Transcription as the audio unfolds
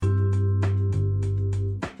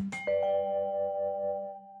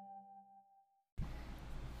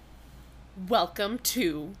Welcome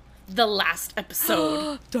to the last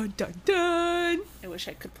episode. Dun dun dun. I wish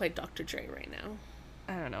I could play Dr. Dre right now.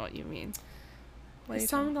 I don't know what you mean. The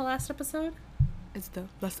song The Last Episode? It's the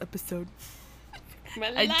last episode. My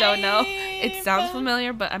I don't know. life. It sounds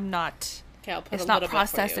familiar, but I'm not. Okay, I'll put It's a not little bit for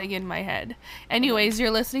processing you. in my head. Anyways,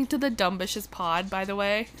 you're listening to the Dumbish's pod, by the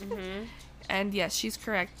way. Mm-hmm. And yes, she's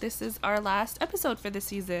correct. This is our last episode for the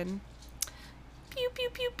season. Pew pew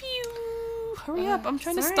pew pew. Hurry up! I'm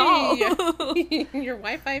trying to stall. Your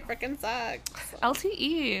Wi-Fi freaking sucks.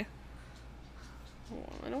 LTE.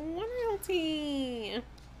 I don't want LTE.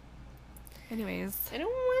 Anyways, I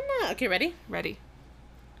don't wanna. Okay, ready? ready.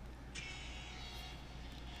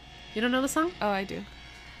 You don't know the song? Oh, I do.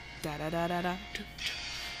 Da da da da da.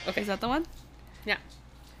 Okay. Is that the one? Yeah.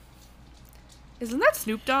 Isn't that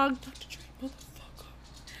Snoop Dogg? Dr. Dre,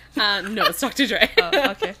 motherfucker. No, it's Dr. Dre. Oh,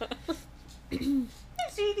 okay. Hi,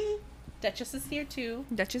 sweetie. Duchess is here too.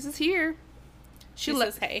 Duchess is here. She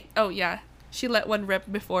says hey. Oh yeah, she let one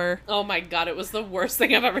rip before, Oh my god, it was the worst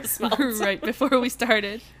thing I've ever smelled. right before we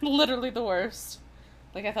started. Literally the worst.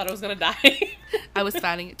 Like I thought I was gonna die. I was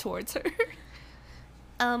fanning it towards her.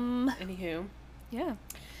 Anywho, Yeah,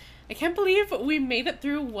 I can't believe we made it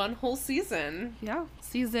through one whole season. yeah.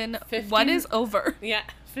 Season 15 1 is over. Yeah,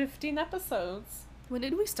 15 episodes. When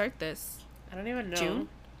did we start this? I don't even know. June?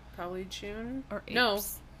 Probably June. Or No,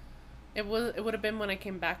 apes? it would have been when I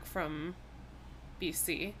came back from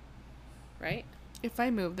BC, right? If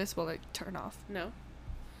I move this, will it turn off? No.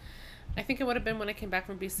 I think it would have been when I came back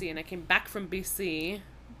from BC, and I came back from BC.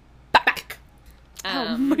 Back.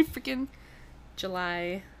 Oh my freaking!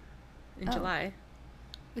 July. In Oh. July.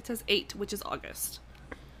 It says 8, which is August.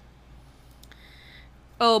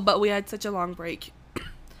 Oh, but we had such a long break.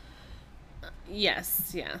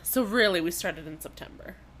 Yes, yeah. So really, we started in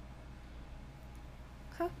September.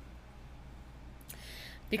 Huh?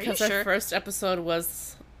 Because you our sure? first episode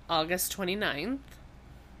was August 29th,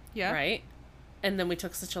 Yeah. right? And then we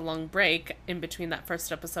took such a long break in between that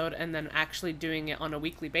first episode and then actually doing it on a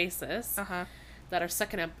weekly basis Uh huh. that our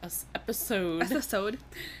second episode Episode.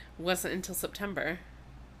 wasn't until September.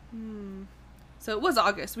 So it was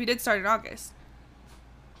August. We did start in August.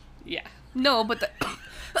 Yeah. No, but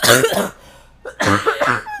the.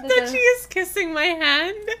 That she is kissing my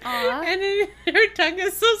hand, Aw. and her tongue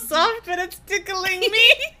is so soft, but it's tickling me.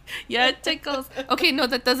 Yeah, it tickles. Okay, no,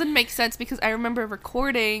 that doesn't make sense because I remember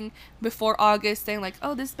recording before August saying like,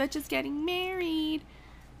 "Oh, this bitch is getting married,"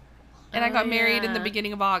 and I got married in the yeah.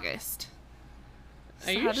 beginning of August. Are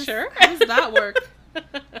So you how does- sure? How does that work?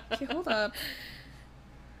 Okay, hold up.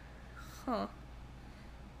 Huh.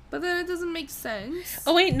 But then it doesn't make sense.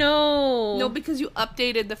 Oh wait, no. No, because you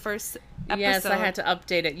updated the first episode. Yes, I had to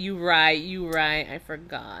update it. You right. I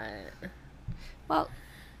forgot. Well,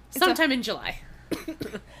 it's Sometime in July.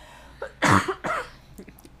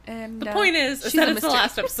 and The point is she's that a it's the mystery.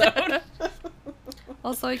 last episode.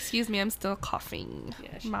 Also, excuse me, I'm still coughing.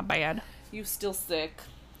 Yeah, My bad. You still sick.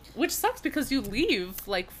 Which sucks because you leave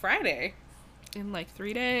like Friday. In like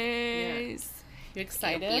 3 days. You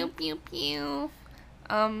excited? Pew, pew, pew.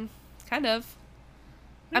 Kind of.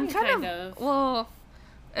 What do I'm you kind mean, of. Well,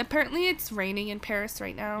 apparently it's raining in Paris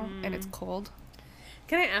right now, and it's cold.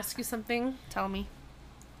 Can I ask you something? Tell me.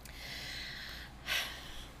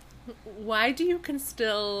 Why do you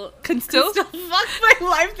still Can still? fuck my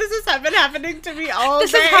life? This has been happening to me all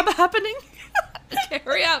This day. is happening? Okay,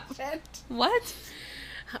 hurry up. What?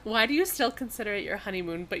 Why do you still consider it your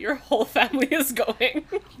honeymoon, but your whole family is going?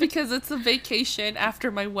 Because it's a vacation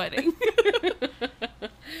after my wedding.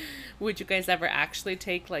 Would you guys ever actually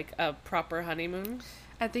take like a proper honeymoon?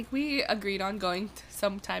 I think we agreed on going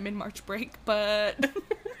sometime in March break, but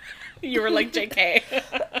You were like, JK.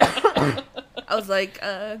 I was like,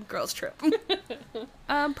 girls trip.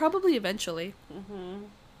 Probably eventually.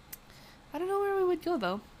 I don't know where we would go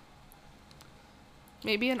though.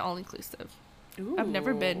 Maybe an all-inclusive. I've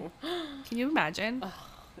never been. Can you imagine?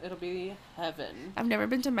 It'll be heaven. I've never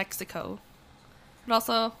been to Mexico. But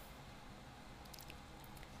also,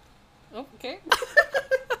 Oh, okay.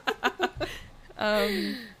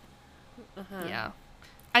 yeah.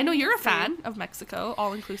 I know you're a fan of Mexico,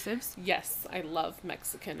 all-inclusives. Yes, I love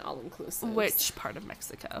Mexican all-inclusive. Which part of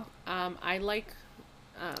Mexico? I like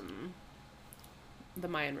the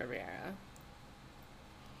Mayan Riviera.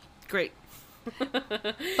 Great.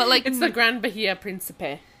 But like, It's the Gran Bahia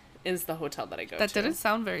Principe is the hotel that I go that to. didn't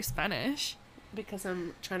sound very Spanish. Because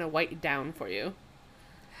I'm trying to white down for you.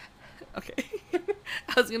 Okay.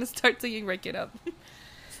 I was gonna start singing Rake It Up.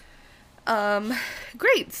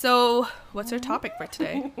 Great. So, what's our topic for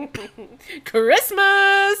today?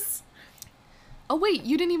 Christmas! Oh, wait,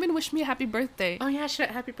 you didn't even wish me a happy birthday. Oh, yeah, shit.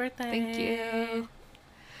 Happy birthday. Thank you.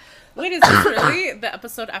 Wait, is this really the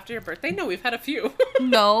episode after your birthday? No, we've had a few.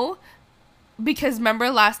 No, because remember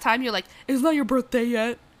last time you're like, it's not your birthday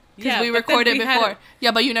yet. Because Yeah, we but then recorded we before. had-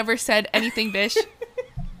 Yeah, but you never said anything, bish.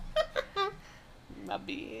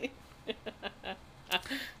 Maybe.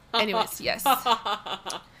 Anyways, yes.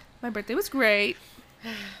 My birthday was great.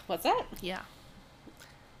 What's that? Yeah.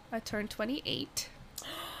 I turned 28.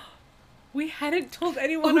 We hadn't told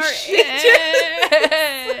anyone Oh, our ages.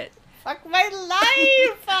 shit. Fuck my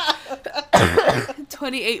life.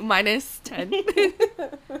 28 minus 10.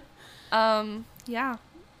 Yeah.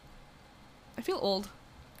 I feel old.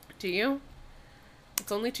 Do you?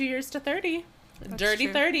 It's only 2 years to 30. That's Dirty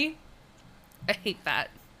true. 30. I hate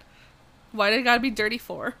that. Why did it gotta be dirty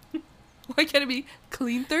 4? Why can't it be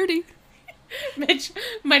clean 30? Mitch,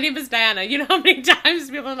 my name is Diana. You know how many times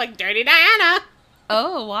people are like, Dirty Diana?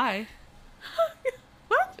 Oh, why?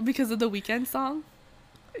 What? Because of the Weekend song?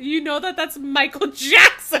 You know that's Michael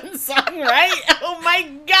Jackson's song, right? Oh my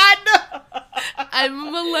god, no! I'm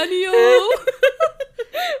a millennial.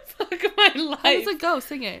 Fuck my life. How does it go?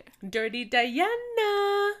 Sing it. Dirty Diana.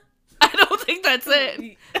 I don't think that's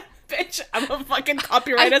it. Bitch, I'm gonna fucking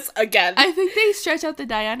copyright us again. I think they stretch out the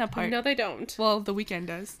Diana part. No, they don't. Well, the Weekend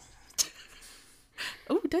does.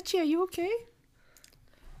 Oh, Dutchie, are you okay?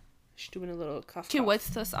 She's doing a little cough. Okay, what's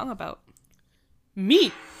the song about?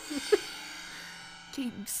 Me? Okay,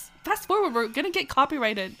 fast forward. We're gonna get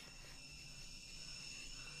copyrighted.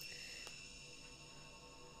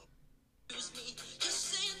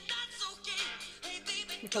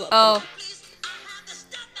 Hold up, Oh,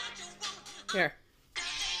 here.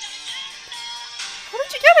 how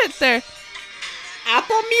did you get it there?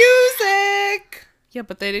 Apple Music. Yeah,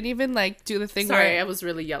 but they didn't even like do the thing Sorry, I where was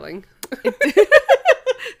really yelling.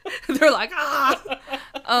 they're like, ah.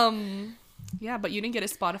 Yeah, but you didn't get a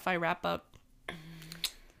Spotify wrap up.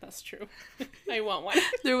 That's true. I want one.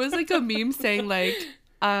 There was like a meme saying like,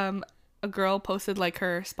 a girl posted like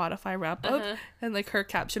her Spotify wrap up, and like her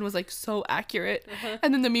caption was like so accurate,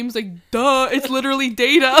 and then the meme's like, duh, it's literally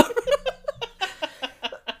data.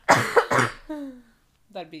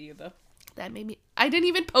 That'd be you though. That made me. I didn't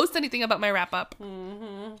even post anything about my wrap up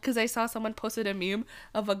because I saw someone posted a meme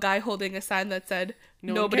of a guy holding a sign that said,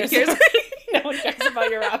 No one "Nobody cares. cares." No one cares about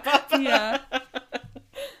your wrap up. Yeah.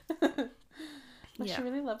 But Yeah. she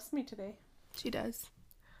really loves me today. She does.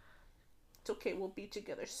 It's okay. We'll be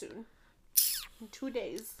together soon. In 2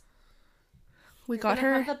 days. We You're got gonna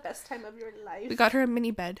her. have the best time of your life. We got her a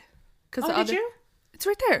mini bed. Cause Oh, did you? It's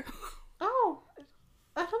right there. Oh,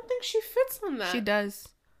 I don't think she fits on that. She does.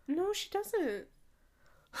 No, she doesn't.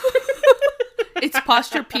 It's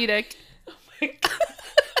posturepedic. Oh my god.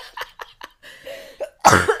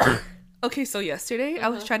 Okay, so yesterday I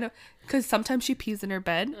was trying to, because sometimes she pees in her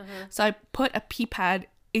bed, so I put a pee pad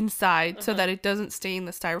inside so that it doesn't stain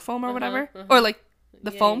the styrofoam or whatever, or like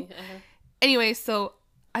the foam. Anyway, so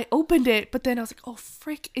I opened it, but then I was like, oh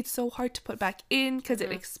frick, it's so hard to put back in because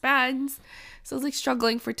it expands. So I was like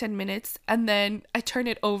struggling for 10 minutes, and then I turned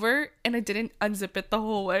it over and I didn't unzip it the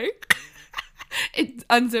whole way. It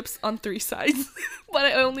unzips on 3 sides, but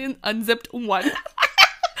I only unzipped one.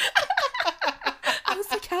 I was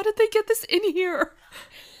like, how did they get this in here?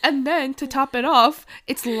 And then to top it off,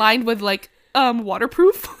 it's lined with like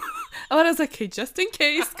waterproof. And I was like, okay, just in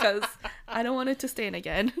case, because I don't want it to stain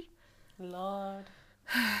again. Lord.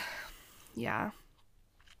 Yeah.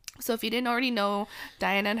 So if you didn't already know,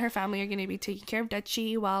 Diana and her family are going to be taking care of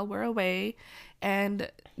Dutchie while we're away. And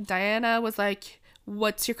Diana was like,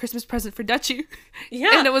 what's your Christmas present for Dutchie?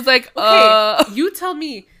 Yeah. And it was like, Okay, you tell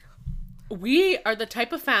me. We are the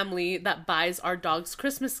type of family that buys our dogs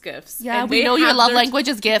Christmas gifts. Yeah, and we they know your have love their- language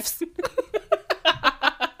is gifts.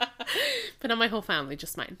 But not my whole family,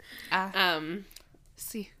 just mine.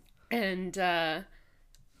 See. And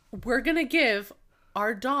we're gonna give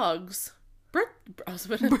our dogs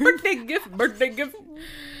birthday gift.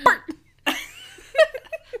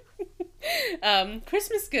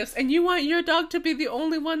 Christmas gifts, and you want your dog to be the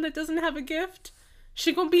only one that doesn't have a gift?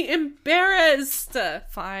 She gonna be embarrassed.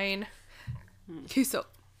 Fine. Okay, so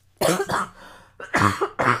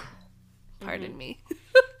pardon me.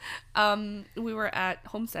 We were at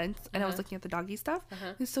HomeSense and I was looking at the doggy stuff.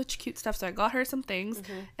 It's such cute stuff, so I got her some things,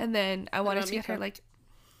 and then I wanted to get her like.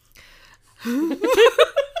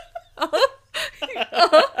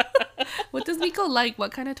 What does Nico like?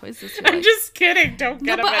 What kind of toys does he like? I'm just kidding. Don't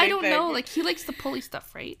No, get him but I anything. don't know. Like he likes the pulley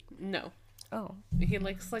stuff, right? No, Oh, he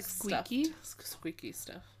likes like Squeaky? squeaky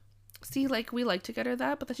stuff. see, like we like to get her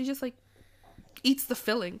that, but then she just like eats the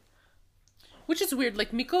filling. Which is weird.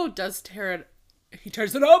 Like Miko does tear it. He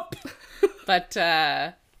tears it up.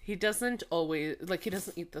 But he doesn't always, like, he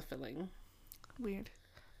doesn't eat the filling. Weird.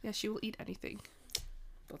 Yeah, she will eat anything.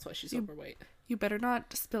 That's why she's overweight. You better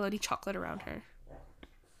not spill any chocolate around her.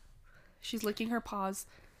 She's licking her paws.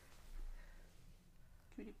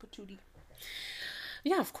 Cutie patootie.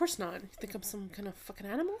 Yeah, of course not. You think I'm some kind of fucking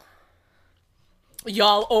animal?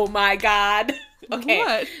 Y'all, oh my god. Okay.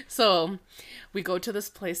 What? So, we go to this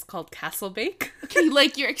place called Castle Bake. Okay,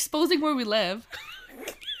 like, you're exposing where we live.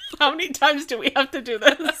 How many times do we have to do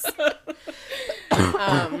this?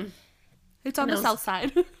 It's on the south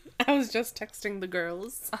side. I was just texting the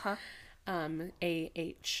girls. Uh-huh.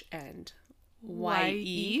 A-H and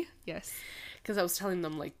Y-E. Yes. Because I was telling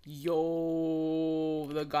them, like, yo,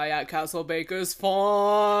 the guy at Castle Bake is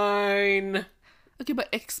fine. Okay, but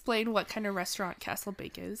explain what kind of restaurant Castle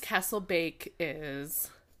Bake is. Castle Bake is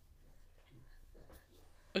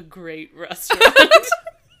a great restaurant.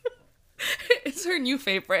 It's her new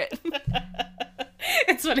favorite.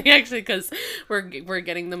 It's funny, actually, because we're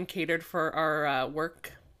getting them catered for our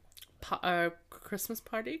work Christmas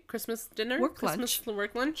party, Christmas dinner, work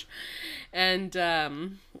lunch. And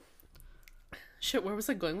shit, where was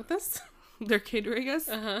I going with this? They're catering us?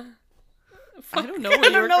 Uh-huh. I don't know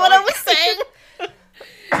where you were going. what I was saying.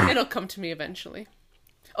 It'll come to me eventually.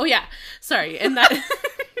 Oh yeah, sorry. And that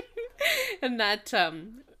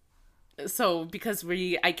so because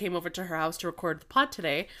I came over to her house to record the pod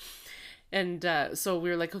today. And so we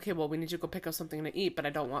were like, okay, well, we need to go pick up something to eat, but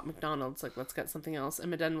I don't want McDonald's. Like, let's get something else.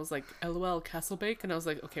 And Maden was like, LOL, Castle Bake. And I was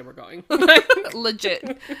like, okay, we're going.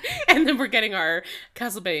 Legit. And then we're getting our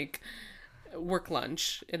Castle Bake work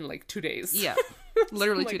lunch in like 2 days. Yeah.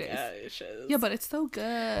 Literally 2 days. Gosh, Yeah, but it's so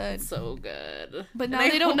good. so good. But now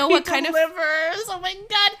they don't know what kind of... delivers. Oh my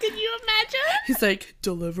god, can you imagine? He's like,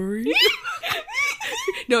 delivery?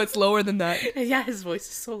 No, it's lower than that. Yeah, his voice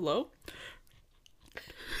is so low.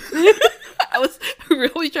 I was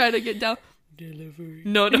really trying to get down. Delivery.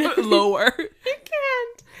 No, lower. I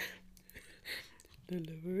can't.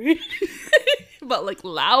 Delivery. But like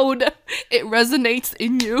loud. It resonates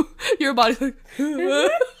in you. Your body's like...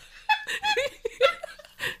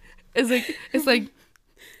 It's like...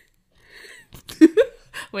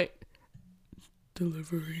 Wait.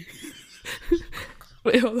 Delivery.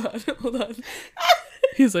 Wait, hold on.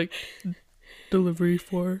 He's like, delivery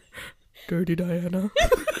for Dirty Diana.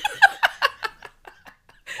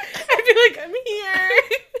 I feel like I'm here.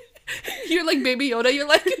 You're like Baby Yoda. You're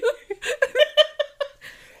like...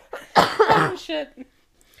 Oh, shit.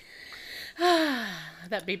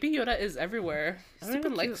 That Baby Yoda is everywhere. I don't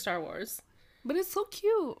even like Star Wars. But it's so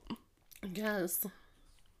cute. Yes.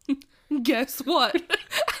 Guess what?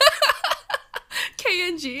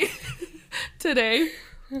 KNG today.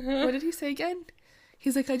 What did he say again?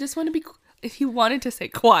 He's like, I just want to be... He wanted to say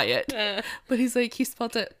quiet. But he's like, he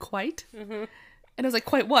spelled it quite. And I was like,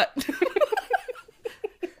 quite what?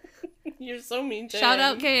 You're so mean to Shout him.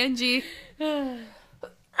 out KNG.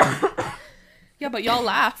 Yeah, but y'all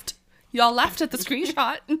laughed. Y'all laughed at the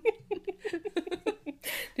screenshot.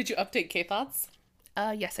 Did you update K-Thoughts?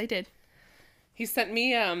 Yes, I did. He sent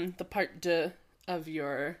me the part 2 of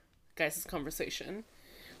your guys' conversation.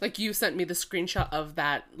 Like, you sent me the screenshot of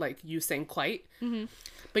that, like, you saying quite. Mm-hmm.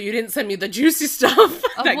 But you didn't send me the juicy stuff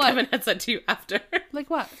that what? Kevin had said to you after. Like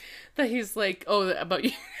what? That he's like, oh, about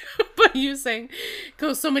you, about you saying,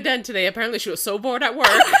 go, so Maden today, apparently she was so bored at work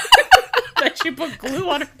that she put glue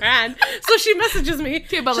on her hand. So she messages me.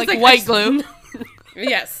 Okay, but She's like white glue.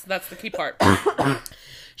 Yes, that's the key part.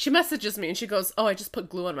 She messages me and she goes, oh, I just put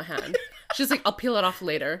glue on my hand. She's like, I'll peel it off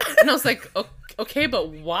later. And I was like, okay,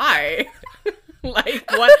 but why? Like,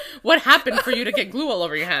 what happened for you to get glue all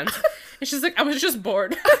over your hands? And she's like, I was just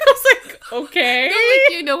bored. I was like, okay. No,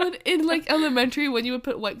 like, you know, in like elementary when you would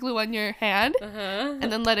put white glue on your hand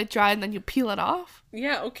and then let it dry and then you peel it off?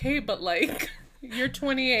 Yeah, okay, but like, you're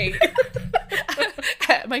 28.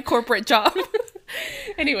 At my corporate job.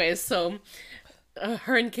 Anyways, so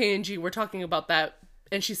her and KNG were talking about that,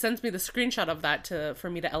 and she sends me the screenshot of that for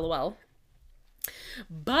me to LOL.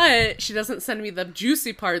 But she doesn't send me the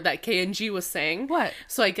juicy part that KNG was saying. What?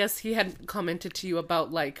 So I guess he had commented to you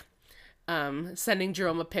about, like, sending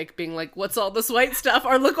Jerome a pic being like, what's all this white stuff?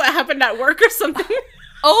 Or look what happened at work or something.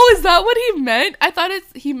 Oh, is that what he meant? I thought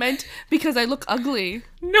he meant because I look ugly.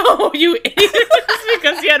 No, you idiot. It's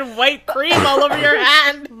because you had white cream all over your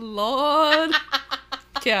hand. Lord.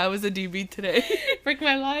 Yeah, I was a DB today. Frick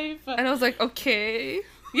my life. And I was like, okay.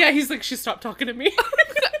 Yeah, he's like, she stopped talking to me.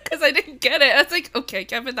 Because I didn't get it. I was like, okay,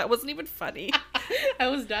 Kevin, that wasn't even funny. I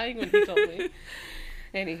was dying when he told me.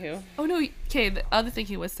 Anywho. Oh, no. Okay, the other thing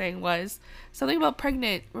he was saying was something about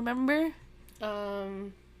pregnant. Remember?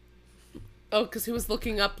 Oh, because he was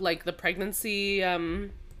looking up like the pregnancy.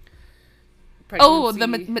 Oh, the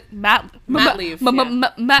mat leave.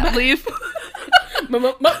 Mat leave.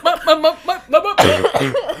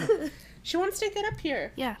 She wants to get up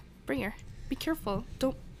here. Yeah, bring her. Be careful.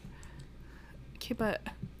 Don't. Okay, but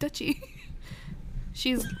Dutchie.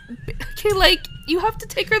 She's okay. Like you have to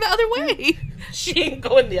take her the other way. She ain't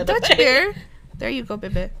going the other Dutchie way. bear. There you go,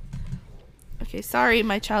 baby. Okay, sorry,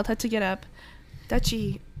 my child had to get up.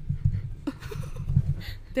 Dutchie.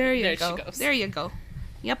 There you go. She goes. There you go.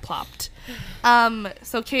 You plopped.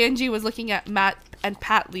 So KNG was looking at Matt and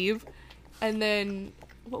Pat leave, and then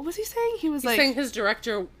what was he saying? He was He's like saying his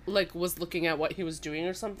director like was looking at what he was doing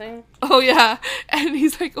or something. oh yeah, and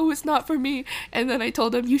he's like, oh, it's not for me. And then I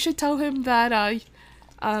told him, you should tell him that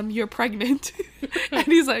you're pregnant. And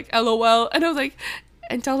he's like, LOL. And I was like,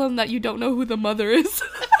 and tell him that you don't know who the mother is.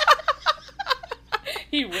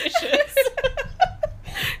 He wishes.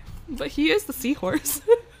 But he is the seahorse.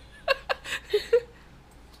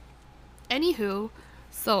 Anywho,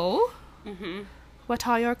 so what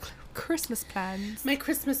are your Christmas plans? My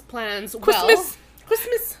Christmas plans. Christmas.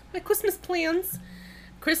 My Christmas plans.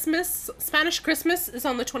 Spanish Christmas is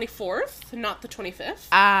on the 24th, not the 25th.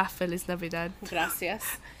 Ah, Feliz Navidad.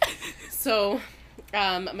 Gracias. So,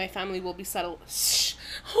 my family will be settled. Shh.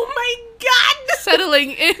 Oh my God!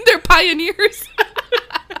 Settling in, they're pioneers.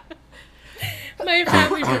 My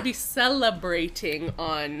family will be celebrating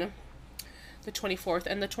on the 24th,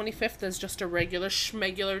 and the 25th is just a regular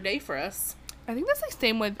schmegular day for us. I think that's like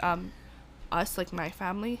same with us, like my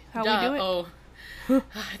family, how we do it. Oh. I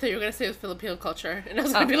thought you were going to say it was Filipino culture, and I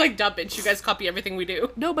was going to be like, duh, bitch, you guys copy everything we do.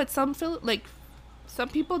 No, but some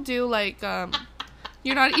people do like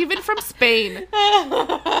you're not even from Spain.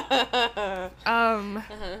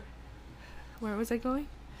 Where was I going?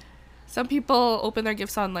 Some people open their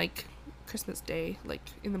gifts on like Christmas Day, like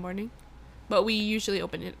in the morning, but we usually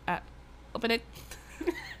open it.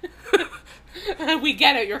 We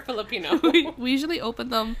get it, you're Filipino. we usually open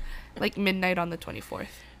them like midnight on the 24th.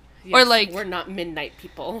 Yes, or like we're not midnight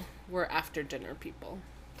people. We're after dinner people.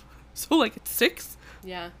 So like it's 6?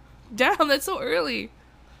 Yeah. Damn, that's so early.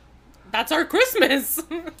 That's our Christmas.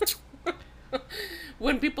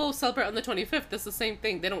 When people celebrate on the 25th, it's the same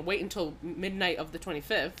thing. They don't wait until midnight of the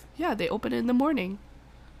 25th. Yeah, they open it in the morning.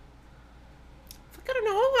 I don't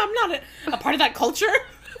know. I'm not a part of that culture.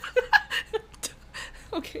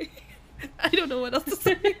 Okay. I don't know what else to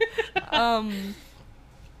say.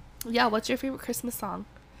 Yeah, what's your favorite Christmas song?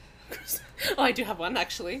 Oh, I do have one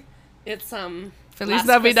actually. It's Feliz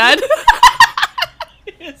Navidad.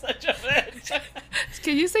 You're such a bitch.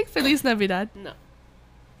 Can you sing Feliz Navidad? No.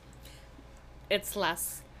 It's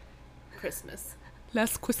Last Christmas.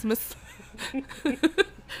 Last Christmas.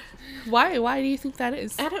 Why? Why do you think that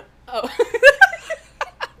is? I don't. Oh.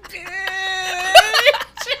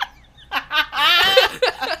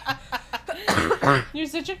 You're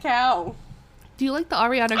such a cow. Do you like the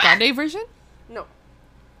Ariana Grande version? No.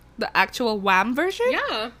 The actual Wham version?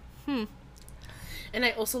 Yeah. And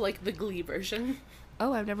I also like the Glee version.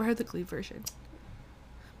 Oh, I've never heard the Glee version.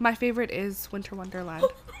 My favorite is Winter Wonderland.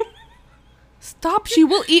 Stop, she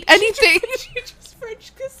will eat anything. She just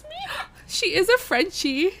French kissed me. She is a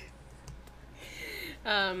Frenchie.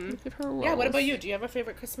 Look at her rolls. Yeah, what about you? Do you have a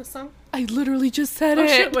favorite Christmas song? I literally just said Oh it.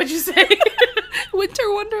 shit, what'd you say?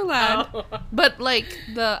 Winter Wonderland. Oh. But like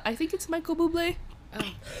I think it's Michael Bublé.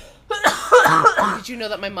 Oh. Did you know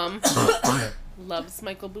that my mom loves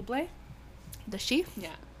Michael Bublé? Does she?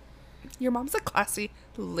 Yeah. Your mom's a classy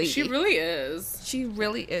lady. She really is. She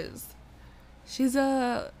really is. She's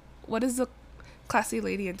what is a classy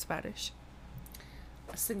lady in Spanish?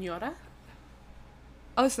 A señora?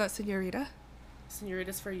 Oh, it's not señorita.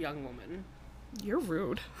 Señorita's for a young woman. You're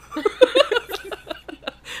rude.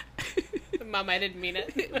 Mom, I didn't mean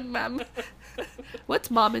it. Mom.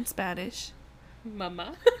 What's mom in Spanish?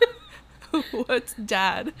 Mama. What's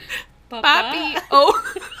dad? Papa. Papi.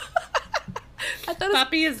 Oh. I thought it was...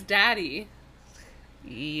 Papi is daddy.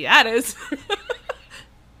 Yeah, it is.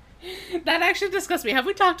 That actually disgusts me. Have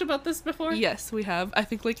we talked about this before? Yes, we have. I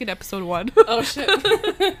think like in episode 1. Oh, shit.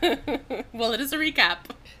 Well, it is a recap.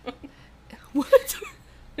 What?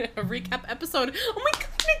 A recap episode. Oh my god,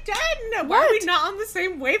 Dad! Why are we not on the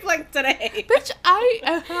same wavelength today? Bitch,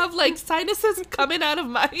 I have like sinuses coming out of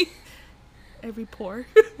my every pore.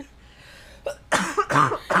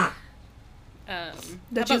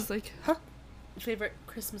 That she's like, huh? Favorite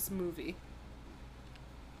Christmas movie?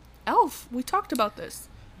 Elf. We talked about this.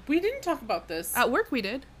 We didn't talk about this. At work we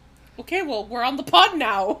did. Okay, well, we're on the pod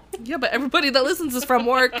now. Yeah, but everybody that listens is from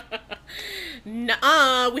work.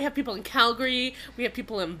 Nuh-uh. We have people in Calgary. We have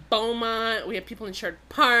people in Beaumont. We have people in Sherwood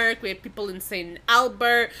Park. We have people in St.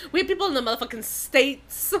 Albert. We have people in the motherfucking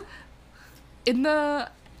States. In the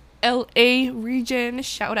LA region,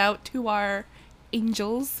 shout out to our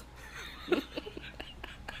angels.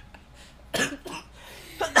 It's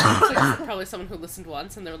like probably someone who listened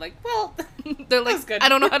once and they're like, well, They're like, that's good. I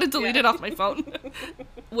don't know how to delete Yeah. it off my phone.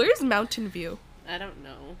 Where's Mountain View? I don't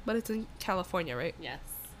know. But it's in California, right? Yes.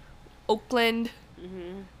 Oakland.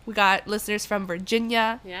 Mm-hmm. We got listeners from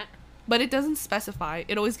Virginia. Yeah. But it doesn't specify.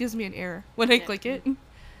 It always gives me an error when I Yeah. click it.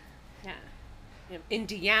 Yeah. We have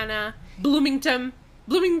Indiana. Bloomington.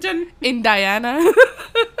 In Diana.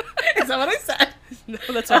 Is that what I said? No,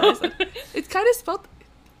 that's what I said. It's kind of spelled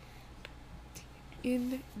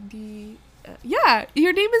in the... yeah,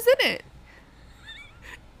 your name is in it.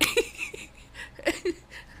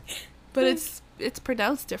 But it's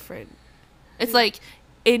pronounced different. It's like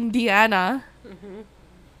Indiana, Mm-hmm.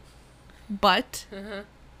 but Uh-huh.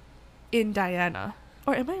 in Diana.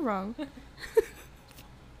 Or am I wrong?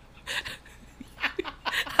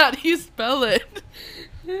 How do you spell it?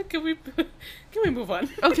 Can we move on?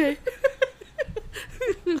 Okay.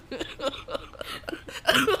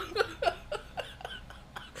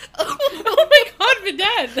 Oh my god,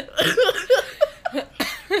 Vidal!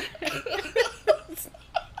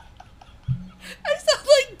 I sound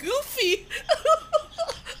like Goofy.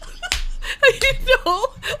 You know,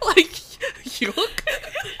 like yuck.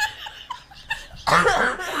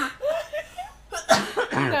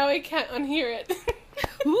 Now I can't unhear it.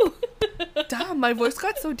 Ooh. Damn, my voice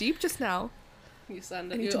got so deep just now. You I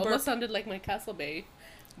need You to burp. almost sounded like my Castle Bay.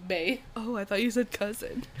 Oh, I thought you said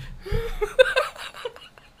cousin.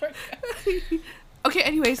 Okay,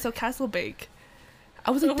 anyway, so Castle Bake.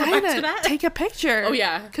 I was like, Oh, we're back to Diana, that? take a picture. Oh,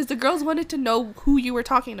 yeah. Because the girls wanted to know who you were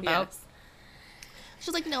talking about. Yes.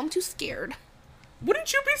 She's like, no, I'm too scared.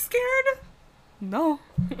 Wouldn't you be scared? No.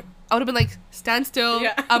 I would have been like, stand still.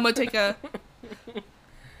 Yeah. I'm going to take a...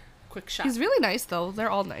 Quick shot. He's really nice, though. They're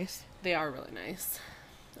all nice. They are really nice.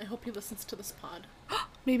 I hope he listens to this pod.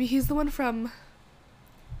 Maybe he's the one from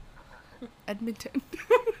Edmonton.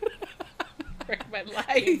 Break my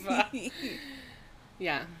life.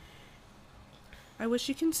 Yeah. I wish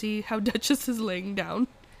you can see how Duchess is laying down.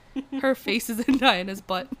 Her face is in Diana's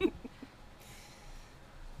butt.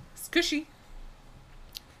 Squishy.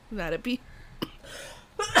 That'd be.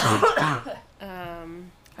 I Yeah.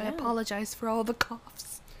 apologize for all the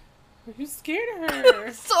coughs. You scared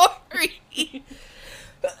her. Sorry.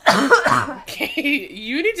 Okay,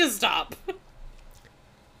 you need to stop.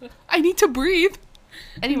 I need to breathe.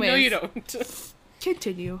 Anyway. No, you don't.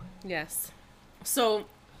 Continue. Yes. So,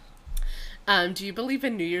 do you believe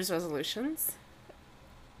in New Year's resolutions?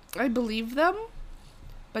 I believe them,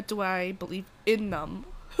 but do I believe in them?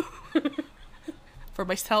 For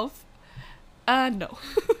myself? No.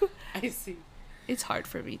 I see. It's hard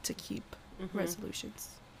for me to keep resolutions.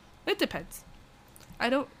 It depends. I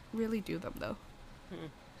don't really do them, though.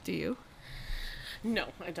 Do you? No,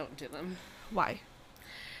 I don't do them. Why?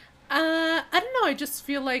 I don't know. I just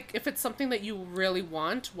feel like if it's something that you really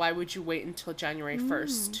want, why would you wait until January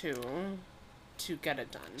 1st to get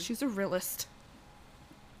it done? She's a realist.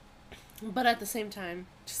 But at the same time,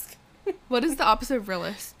 just What is the opposite of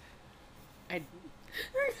realist? I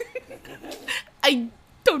I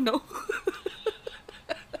don't know.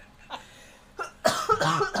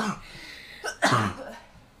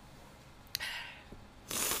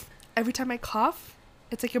 Every time I cough,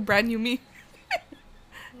 it's like a brand new me.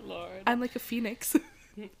 Lord. I'm like a phoenix.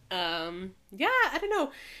 Yeah, I don't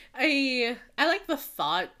know. I like the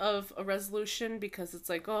thought of a resolution because it's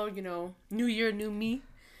like, oh, you know, new year, new me.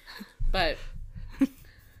 But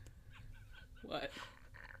what?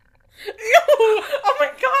 Ew! Oh my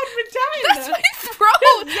god, That's vagina! my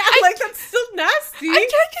throat. Yeah, like that's still nasty. I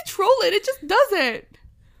can't control it. It just does it.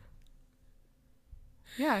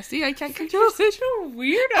 Yeah, see, I can't control it. Such a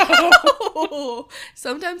weirdo.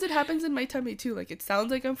 Sometimes it happens in my tummy too. Like it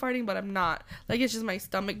sounds like I'm farting, but I'm not. Like it's just my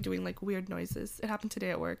stomach doing like weird noises. It happened today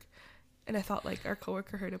at work, and I thought like our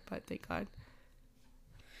coworker heard it, but thank God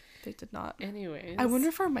they did not. Anyways, I wonder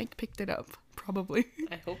if our mic picked it up. Probably.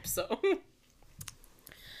 I hope so.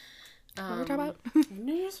 What were we talking about?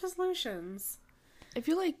 New Year's resolutions. I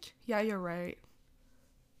feel like you're right.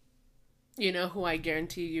 You know who I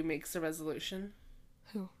guarantee you makes a resolution?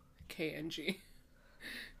 Who? KNG.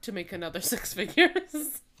 To make another 6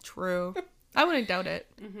 figures. True. I wouldn't doubt it.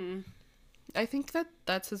 I think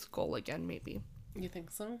that's his goal again. Maybe. You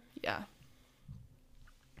think so? Yeah.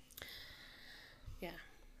 Yeah.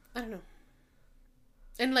 I don't know.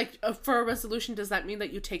 And like for a resolution, does that mean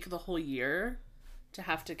that you take the whole year to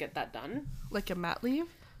have to get that done. Like a mat leave?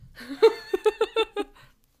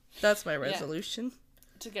 That's my resolution.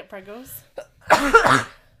 To get pregos.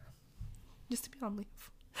 Just to be on leave.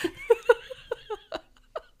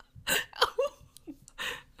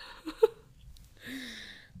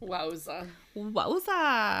 Wowza.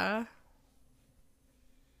 Wowza.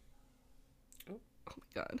 Oh my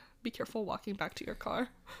god. Be careful walking back to your car.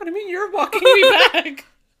 What do you mean you're walking me back?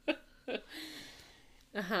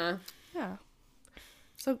 Uh-huh. Yeah.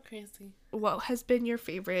 So Crazy. what has been your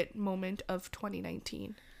favorite moment of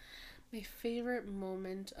 2019? My favorite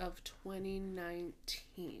moment of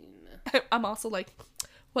 2019. I'm also like,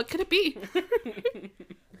 what could it be?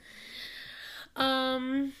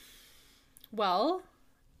 Well,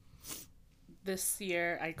 this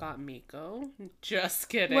year I got Miko. Just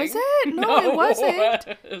kidding. Was it? No, it wasn't.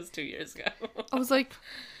 It was 2 years ago. I was like,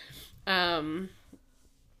 I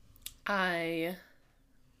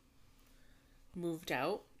moved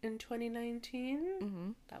out in 2019. mm-hmm.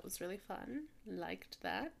 That was really fun. Liked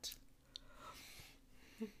that.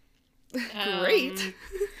 Great.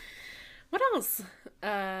 What else?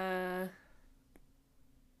 I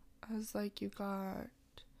was like, you got...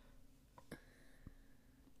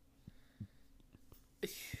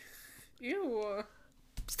 Ew.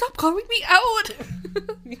 Stop calling me out!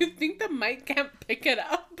 You think the mic can't pick it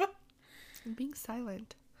up? I'm being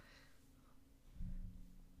silent.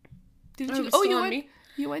 Did Are you? we Oh, still you on went. me?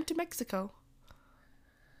 You went to Mexico.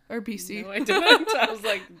 Or BC. No, I didn't. I was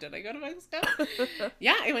like, did I go to Mexico?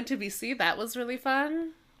 Yeah, I went to BC. That was really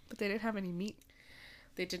fun. But they didn't have any meat.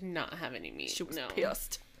 They did not have any meat. She was no.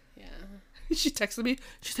 pissed. Yeah. She texted me.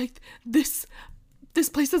 She's like, this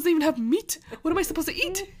place doesn't even have meat. What am I supposed to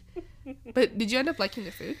eat? But did you end up liking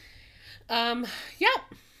the food? Yeah.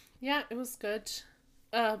 Yeah, it was good.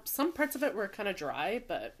 Some parts of it were kind of dry,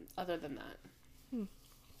 but other than that.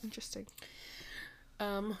 Interesting.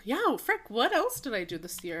 Yeah, frick, what else did I do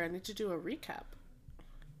this year? I need to do a recap.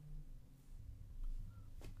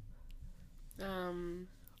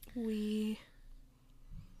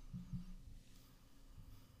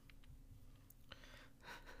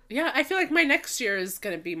 Yeah, I feel like my next year is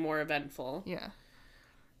going to be more eventful. Yeah.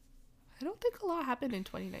 I don't think a lot happened in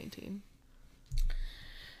 2019.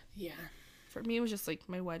 Yeah. For me, it was just like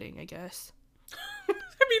my wedding, I guess. I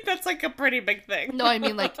mean, that's like a pretty big thing. No, I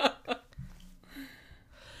mean like...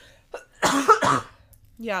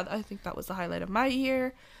 Yeah, I think that was the highlight of my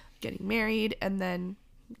year. Getting married and then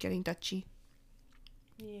getting Dutchie.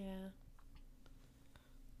 Yeah.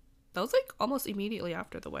 That was like almost immediately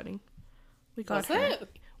after the wedding. We got Was her. it?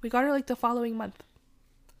 We got her like the following month.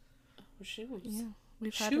 Oh, shoes. Yeah,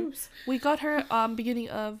 we've had her. Shoes. We got her beginning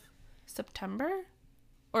of September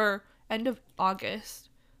or end of August.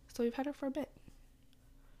 So we've had her for a bit.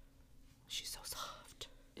 She's so soft.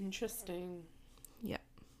 Interesting. Yeah.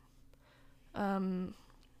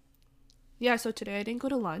 Yeah, so today I didn't go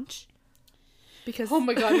to lunch because Oh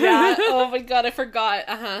my god, yeah. Oh my god, I forgot.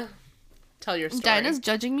 Uh-huh. Tell your story. Dinah's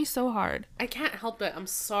judging me so hard. I can't help it. I'm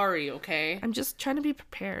sorry, okay? I'm just trying to be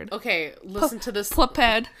prepared. Okay, listen to this.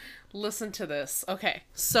 Prepared. Listen to this. Okay,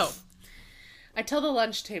 so I tell the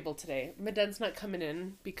lunch table today, Meden's not coming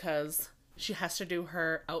in because she has to do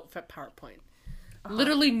her outfit PowerPoint.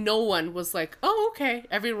 Literally no one was like, oh, okay.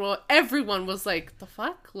 Everyone was like, the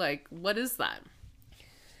fuck? Like, what is that?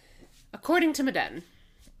 According to Meden,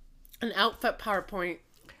 an outfit PowerPoint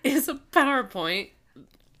is a PowerPoint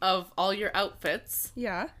of all your outfits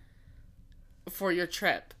Yeah. for your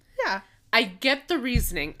trip. Yeah. I get the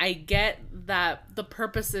reasoning. I get that the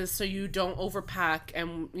purpose is so you don't overpack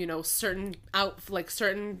and, you know,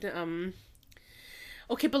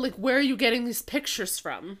 okay, but like, where are you getting these pictures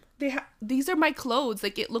from? These are my clothes.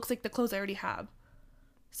 Like, it looks like the clothes I already have.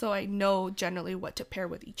 So I know generally what to pair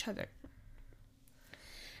with each other.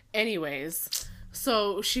 Anyways,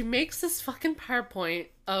 so she makes this fucking PowerPoint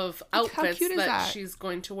of outfits cute is that? she's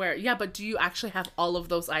going to wear. Yeah, but do you actually have all of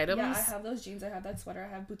those items? Yeah, I have those jeans. I have that sweater. I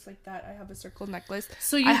have boots like that. I have a circle necklace.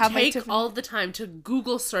 So you I have my take Tiffany- all the time to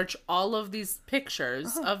Google search all of these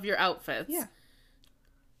pictures of your outfits. Yeah.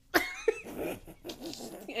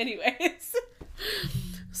 Anyways.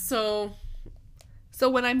 So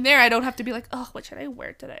when I'm there, I don't have to be like, oh, what should I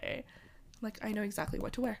wear today? Like, I know exactly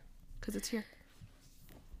what to wear because it's here.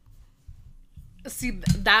 see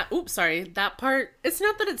that that part, it's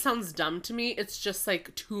not that it sounds dumb to me, it's just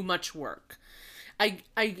like too much work. I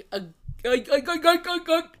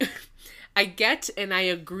get and I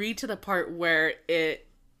agree to the part where it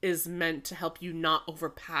is meant to help you not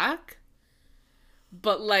overpack,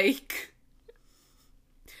 but like,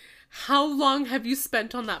 how long have you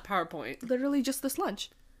spent on that PowerPoint? Literally just this lunch.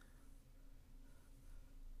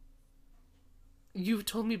 You've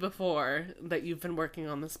told me before that you've been working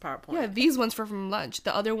on this PowerPoint. Yeah, these ones were from lunch.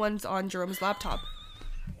 The other one's on Jerome's laptop.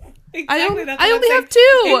 Exactly. I only have 2.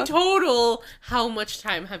 In total, how much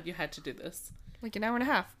time have you had to do this? Like an hour and a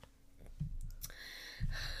half.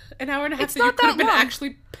 An hour and a half It's that you not could have that been long.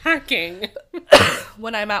 actually packing.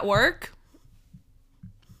 When I'm at work.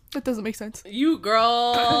 That doesn't make sense. You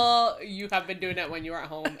girl, you have been doing it when you are at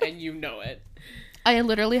home and you know it. I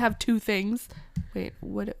literally have 2 things. Wait,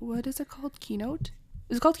 what is it called? Keynote?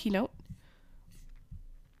 Is it called Keynote?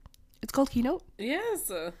 It's called Keynote?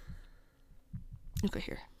 Yes. Okay,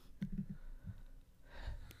 here.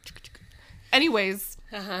 Anyways,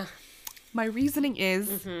 Uh-huh. my reasoning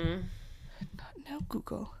is... Not now,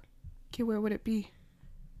 Google. Okay, where would it be?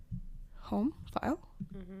 Home? File?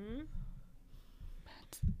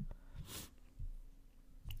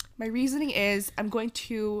 My reasoning is I'm going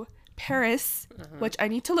to Paris, which I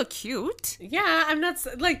need to look cute. Yeah, I'm not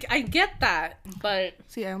like I get that, but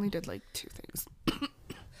See, I only did like 2 things.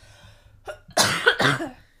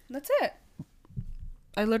 That's it.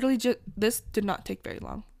 I literally this did not take very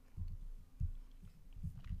long.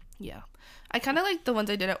 Yeah. I kind of like the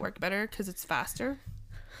ones I did at work better because it's faster.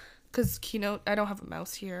 Because Keynote, I don't have a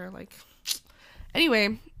mouse here. Like,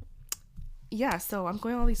 anyway, yeah, so I'm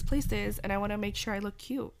going all these places and I want to make sure I look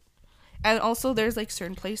cute. And also, there's like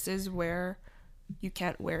certain places where you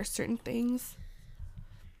can't wear certain things.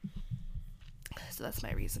 So that's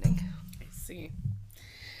my reasoning. I see.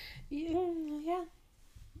 Yeah.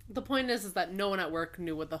 The point is that no one at work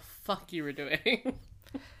knew what the fuck you were doing.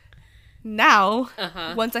 Now,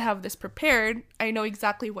 once I have this prepared, I know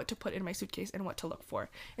exactly what to put in my suitcase and what to look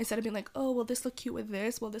for. Instead of being like, oh, will this look cute with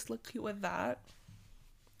this? Will this look cute with that?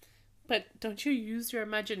 But don't you use your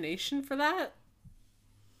imagination for that?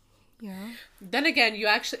 Yeah. Then again,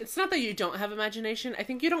 it's not that you don't have imagination. I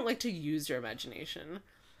think you don't like to use your imagination.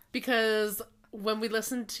 Because when we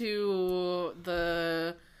listen to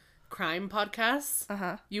the crime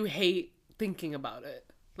podcasts, you hate thinking about it.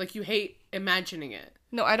 Like, you hate imagining it.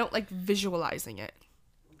 No, I don't like visualizing it.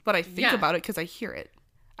 But I think about it because I hear it.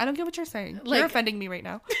 I don't get what you're saying. Like, you're offending me right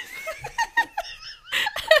now.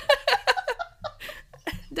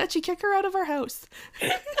 Did she kick her out of our house?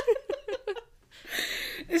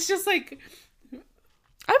 It's just like...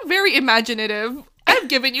 I'm very imaginative. I've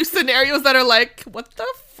given you scenarios that are like, what the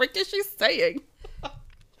frick is she saying?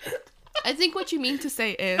 I think what you mean to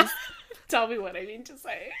say is... Tell me what I mean to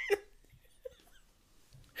say.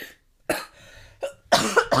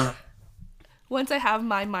 Once I have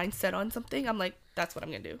my mind set on something, I'm like, that's what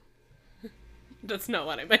I'm gonna do. That's not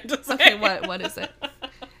what I meant to say. Okay, what is it?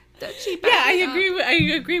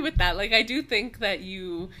 I agree with that. Like, I do think that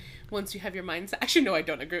once you have your mindset... Actually, no, I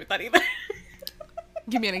don't agree with that either.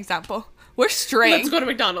 Give me an example. We're straying. Let's go to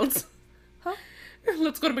McDonald's. Huh?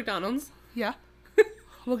 Let's go to McDonald's. Yeah.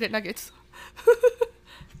 We'll get nuggets.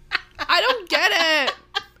 I don't get it.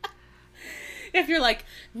 If you're like,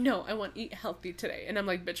 no, I want to eat healthy today. And I'm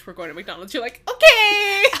like, bitch, we're going to McDonald's. You're like,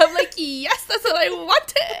 okay. I'm like, yes, that's what I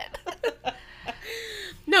wanted.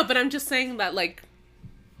 No, but I'm just saying that, like,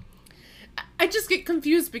 I just get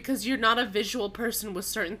confused because you're not a visual person with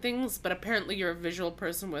certain things, but apparently you're a visual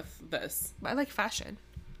person with this. I like fashion.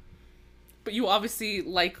 But you obviously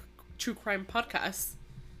like true crime podcasts.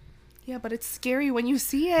 Yeah, but it's scary when you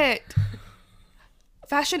see it.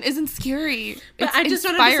 Fashion isn't scary. But It's I just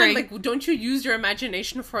inspiring. don't understand, like, don't you use your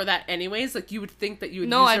imagination for that anyways? Like, you would think that you would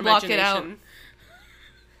use your I block imagination. it out.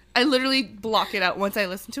 I literally block it out once I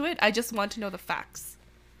listen to it. I just want to know the facts.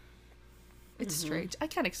 It's strange. I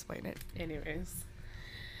can't explain it. Anyways.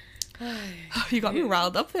 You got me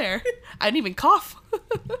riled up there. I didn't even cough.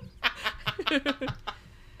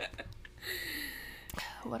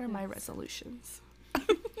 What are my resolutions?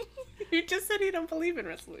 You just said you don't believe in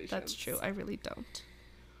resolutions. That's true. I really don't.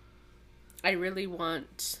 I really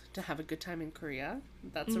want to have a good time in Korea.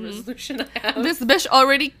 That's a resolution I have. This bitch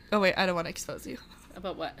already... Oh, wait. I don't want to expose you.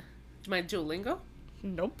 About what? My Duolingo?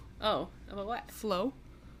 Nope. Oh, about what? Flow.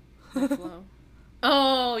 Flow.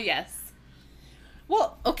 Oh, yes.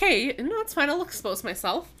 Well, okay. No, it's fine. I'll expose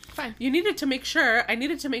myself. Fine. I needed to make sure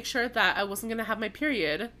that I wasn't going to have my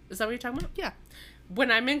period. Is that what you're talking about? Yeah.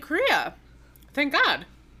 When I'm in Korea. Thank God.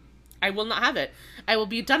 I will not have it. I will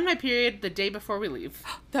be done my period the day before we leave.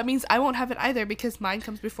 That means I won't have it either because mine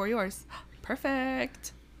comes before yours.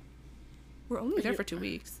 Perfect. We're only there for 2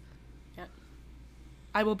 weeks. Yeah.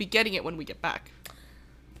 I will be getting it when we get back.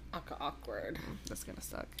 Awkward. That's gonna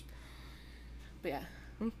suck. But yeah.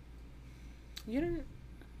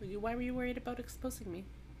 Why were you worried about exposing me?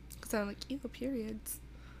 Because I'm like, ew, periods.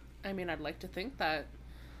 I mean, I'd like to think that...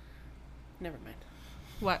 Never mind.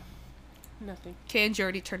 What? Nothing. Okay, and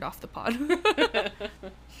Jordy turned off the pod.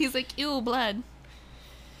 He's like, ew, blood.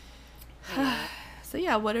 Yeah. So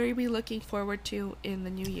yeah, what are we looking forward to in the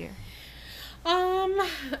new year?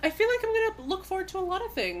 I feel like I'm gonna look forward to a lot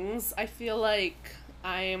of things. I feel like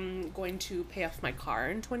I'm going to pay off my car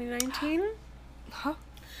in 2019. Huh?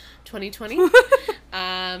 2020.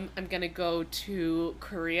 I'm gonna go to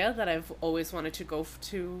Korea that I've always wanted to go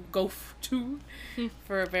to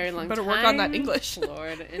for a very long time. Better work on that English.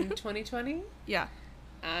 Lord, in 2020. Yeah.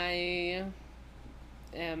 I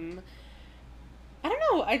don't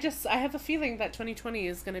know. I have a feeling that 2020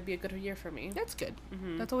 is gonna be a good year for me. That's good.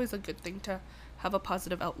 Mm-hmm. That's always a good thing to have a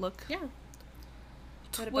positive outlook. Yeah.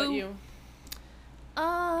 What about Well, you?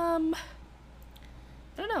 I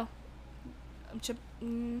don't know.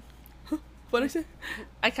 What I say?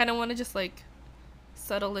 I kind of want to just like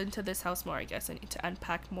settle into this house more. I guess I need to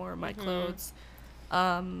unpack more of my clothes.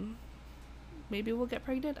 Maybe we'll get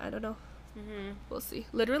pregnant. I don't know. We'll see.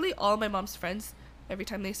 Literally, all my mom's friends, every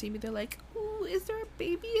time they see me, they're like, "Ooh, is there a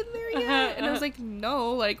baby in there yet?" And I was like,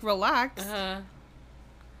 "No, like relax." But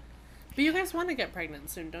you guys want to get pregnant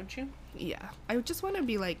soon, don't you? Yeah, I just want to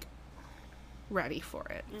be like ready for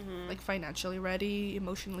it, like financially ready,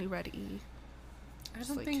 emotionally ready. I Just,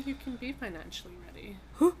 don't like- think you can be financially ready.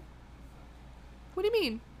 Huh? What do you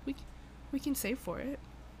mean? We can save for it.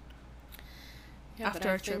 Yeah, After but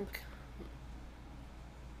our trip.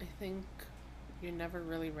 I think you're never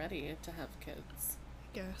really ready to have kids.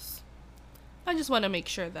 I guess. I just want to make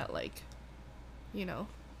sure that like, you know,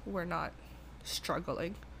 we're not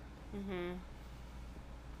struggling.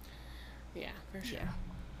 Yeah, for sure.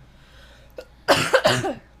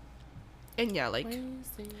 Yeah. And yeah, like Crazy.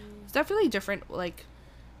 it's definitely different. Like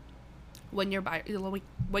when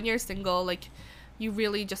you're single, like you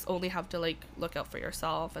really just only have to like look out for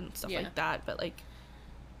yourself and stuff Yeah. like that. But like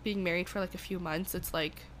being married for like a few months, it's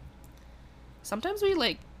like sometimes we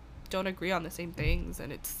like don't agree on the same things,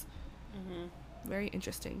 and it's very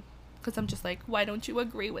interesting because I'm just like, why don't you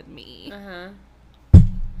agree with me?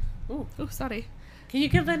 Ooh, Oh, sorry. can you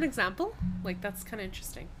give an example? Like that's kind of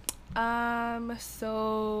interesting.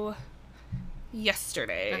 So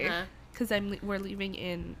yesterday, Uh-huh. because we're leaving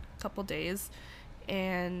in a couple days,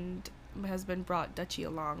 and my husband brought Dutchie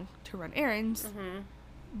along to run errands,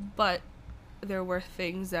 but there were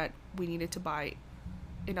things that we needed to buy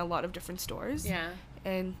in a lot of different stores. Yeah.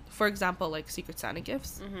 And for example, like Secret Santa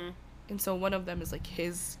gifts, and so one of them is like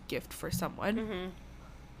his gift for someone,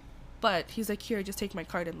 but he's like, here, just take my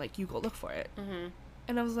card and like you go look for it.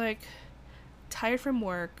 And I was like, tired from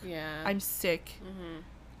work, Yeah. I'm sick,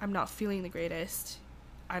 I'm not feeling the greatest,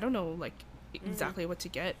 I don't know like exactly what to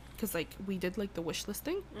get, because like we did like the wish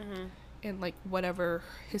listing, and like whatever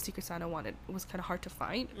his Secret Santa wanted was kind of hard to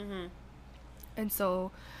find. And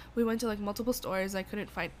so we went to like multiple stores. I couldn't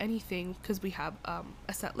find anything because we have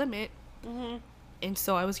a set limit, and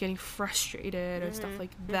so I was getting frustrated or stuff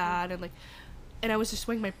like that, and I was just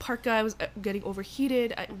wearing my parka. I was getting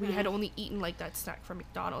overheated. We had only eaten like that snack from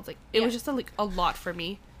McDonald's. Like it was just a lot for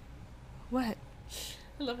me. What?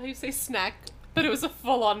 I love how you say snack, but it was a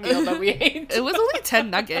full-on meal that we ate. It was only 10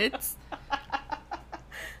 nuggets.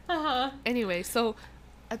 Uh-huh. Anyway, so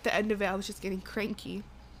at the end of it, I was just getting cranky.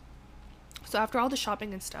 So after all the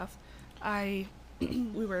shopping and stuff,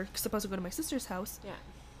 we were supposed to go to my sister's house. Yeah.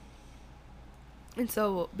 And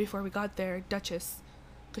so before we got there, Duchess,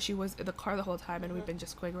 because she was in the car the whole time and we've been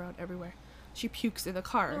just going around everywhere, she pukes in the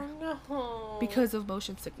car Oh no. because of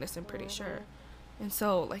motion sickness, I'm pretty sure. And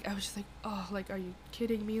so like I was just like, oh, like, are you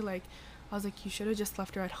kidding me? Like I was like, you should have just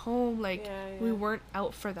left her at home. Like we Yeah. weren't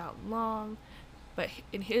out for that long. But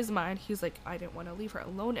in his mind, he's like, I didn't want to leave her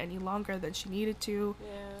alone any longer than she needed to, Yeah.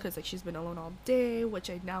 because like she's been alone all day, which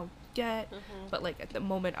I now get. But like at the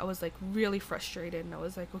moment, I was like really frustrated, and I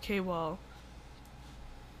was like, okay, well,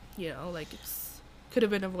 you know, like it's could have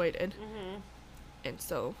been avoided. And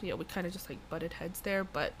so yeah, we kind of just like butted heads there,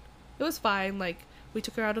 but it was fine. Like we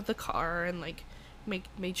took her out of the car and like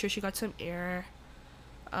made sure she got some air.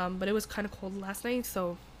 But it was kind of cold last night,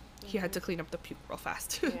 so he had to clean up the puke real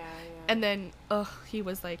fast. Yeah. And then he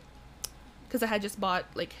was like, because I had just bought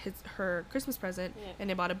like her Christmas present, Yeah.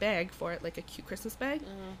 and I bought a bag for it, like a cute Christmas bag.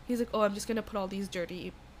 He's like, oh, I'm just gonna put all these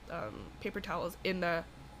dirty paper towels in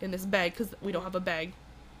this bag because we don't have a bag.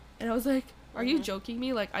 And I was like, are you joking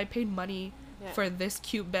me? Like I paid money for this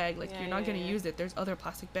cute bag, like you're not gonna use it, there's other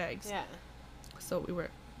plastic bags. Yeah. So we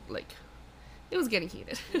were like, it was getting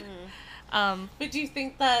heated. But do you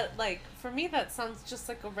think that, like, for me, that sounds just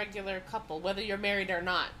like a regular couple, whether you're married or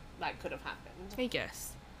not, that could have happened. I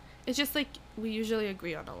guess it's just like we usually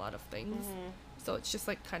agree on a lot of things, so it's just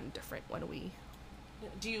like kind of different when we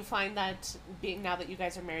Do you find that being now that you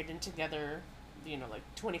guys are married and together, you know, like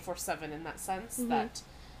 24/7 in that sense, that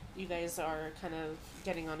you guys are kind of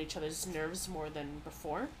getting on each other's nerves more than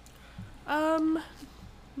before?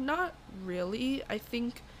 Not really. I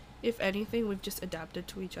think if anything, we've just adapted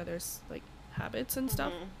to each other's like habits and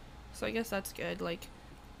stuff. So I guess that's good. Like,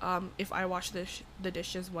 if I wash the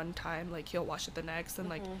dishes one time, like he'll wash it the next, and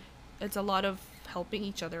like it's a lot of helping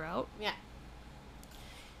each other out. Yeah.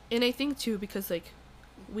 And I think too, because like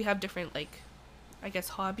we have different like, I guess,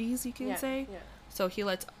 hobbies you can say. Yeah. So he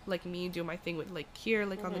lets like me do my thing with like here,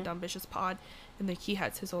 like on the Dumb Vicious pod, and then he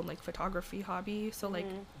has his own like photography hobby. So like,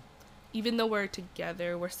 even though we're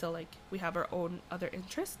together, we're still like we have our own other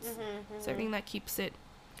interests. So I think that keeps it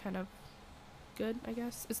kind of good. I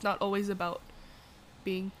guess it's not always about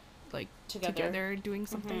being like together doing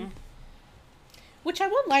something. Which I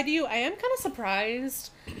won't lie to you, I am kind of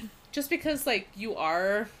surprised, just because like you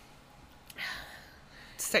are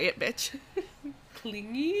Say it, bitch.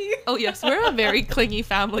 clingy. Oh yes, we're a very clingy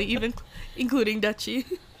family, even including Dutchie.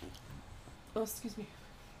 Oh, excuse me.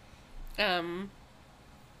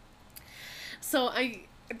 So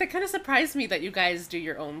that kind of surprised me that you guys do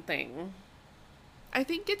your own thing. I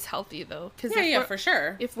think it's healthy though, because Yeah, for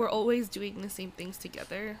sure. if we're always doing the same things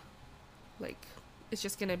together, like it's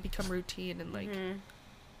just gonna become routine and like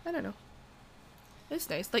I don't know. It's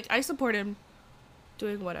nice. Like I support him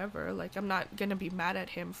doing whatever. Like I'm not gonna be mad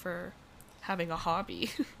at him for having a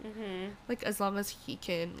hobby. Like as long as he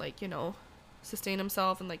can like, you know, sustain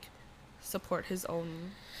himself and like support his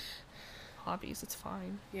own hobbies, it's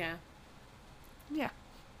fine. Yeah. Yeah.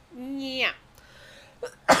 Yeah.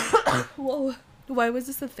 Whoa. Why was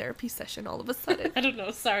this a therapy session all of a sudden? I don't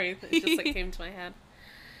know. Sorry. It just like came to my head.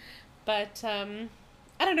 But I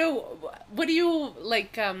don't know. What do you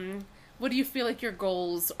like what do you feel like your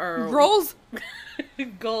goals are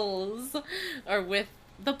goals are with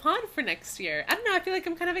the pod for next year? I don't know. I feel like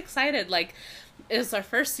I'm kind of excited. Like it's our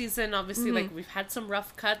first season, obviously like we've had some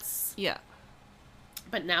rough cuts. Yeah.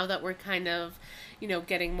 But now that we're kind of, you know,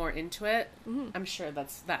 getting more into it, I'm sure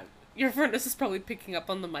that your furnace is probably picking up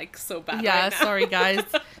on the mic so bad. Yeah, right now. sorry guys.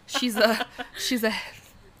 She's a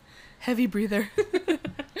heavy breather.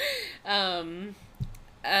 I don't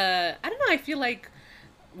know. I feel like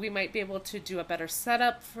we might be able to do a better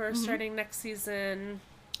setup for starting next season.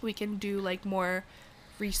 We can do like more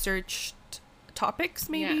researched topics,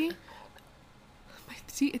 maybe. Yeah.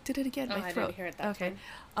 See, it did it again. Oh, My I throat. didn't hear it that okay.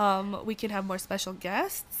 We can have more special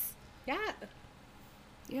guests. Yeah.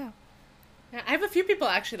 Yeah. Yeah, I have a few people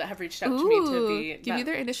actually that have reached out to me to be. Give me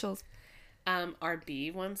their initials.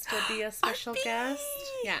 RB wants to be a special RB! guest.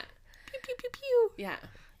 Yeah. Pew pew pew pew. Yeah.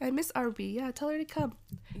 I miss RB. Yeah, tell her to come.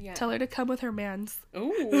 Yeah. Tell her to come with her mans.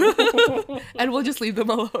 Ooh. And we'll just leave them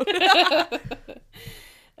alone.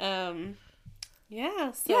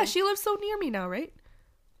 Yeah. So, Yeah, she lives so near me now, right?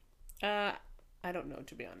 I don't know,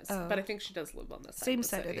 to be honest, Oh. but I think she does live on the side. Same of the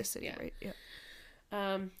side city. of the city, Yeah. right?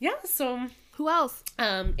 Yeah. Yeah. So, Who else?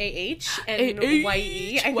 AH and AH,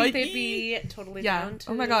 YE. I think they'd be totally Yeah. down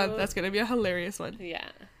to. Oh my god, that's gonna be a hilarious one. Yeah.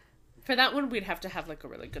 For that one, we'd have to have like a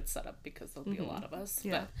really good setup because there'll be a lot of us.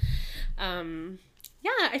 Yeah. But,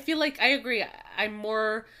 yeah, I feel like I agree. I'm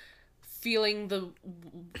more feeling the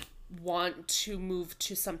want to move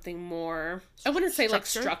to something more. I wouldn't say like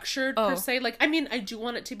structured per se. Like, I mean, I do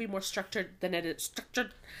want it to be more structured than it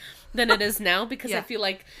is now because I feel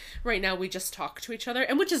like right now we just talk to each other,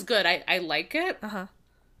 and which is good. I like it.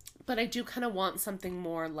 But I do kind of want something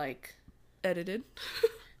more like Edited.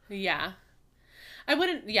 Yeah. I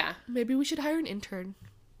wouldn't, yeah. Maybe we should hire an intern.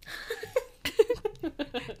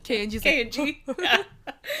 K&G's K&G. Yeah.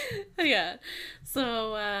 Yeah.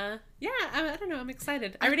 So, yeah, I don't know. I'm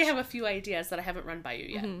excited. I already have a few ideas that I haven't run by you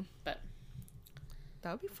yet. But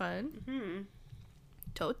that would be fun.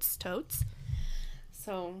 Totes.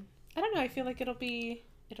 So, I don't know. I feel like it'll be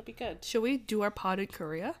good. Should we do our pod in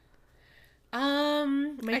Korea?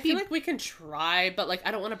 I feel like we can try, but like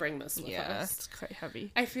I don't want to bring this with us. It's quite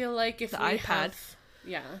heavy. I feel like if the we iPad. have,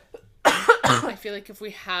 yeah. I feel like if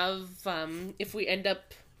we have, if we end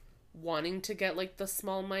up wanting to get like the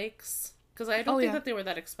small mics, because I don't think that they were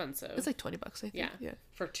that expensive. It's like $20, I think. Yeah.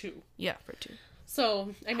 For two. Yeah, for two.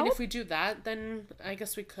 So I mean, if we do that, then I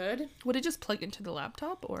guess we could. Would it just plug into the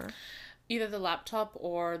laptop or? Either the laptop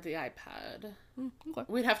or the iPad. Okay.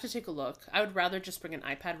 We'd have to take a look. I would rather just bring an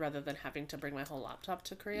iPad rather than having to bring my whole laptop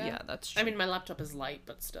to Korea. Yeah, that's true. I mean, my laptop is light,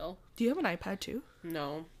 but still. Do you have an iPad too?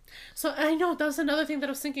 No. So I know that was another thing that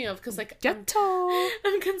I was thinking of because like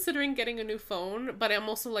I'm considering getting a new phone, but I'm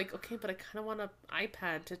also like, okay, but I kind of want an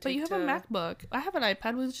iPad to take. But you have a MacBook. I have an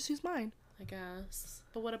iPad. We'll just use mine. I guess.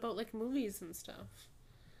 But what about like movies and stuff?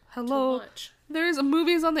 Hello. watch. There's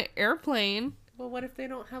movies on the airplane. Well, what if they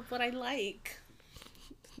don't have what I like?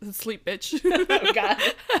 Sleep, bitch. Oh, God.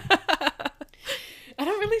 I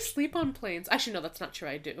don't really sleep on planes. Actually, no, that's not true.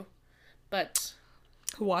 I do. But...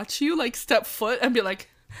 Watch you, like, step foot and be like...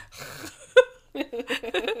 yeah.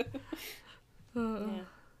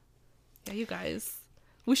 Yeah, you guys.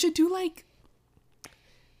 We should do, like...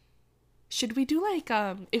 Should we do, like,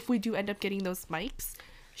 if we do end up getting those mics,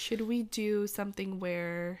 should we do something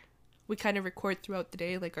where we kind of record throughout the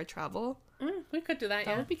day, like our travel? We could do that,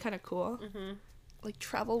 That yeah. would be kind of cool. Mm-hmm. Like,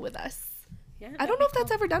 travel with us. Yeah, I don't know if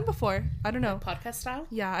that's ever done before. I don't know. podcast style?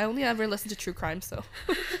 Yeah, I only ever listen to true crime, so.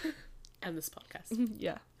 And this podcast.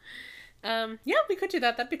 Yeah. Yeah, we could do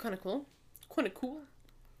that. That'd be kind of cool. Kind of cool.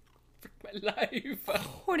 Frick my life.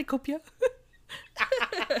 Cornucopia.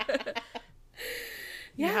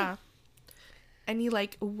 Yeah. Any,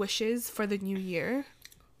 like, wishes for the new year?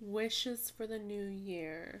 Wishes for the new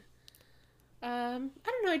year. I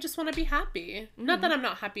don't know. I just want to be happy. Not that I'm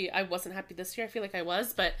not happy. I wasn't happy this year. I feel like I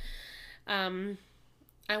was, but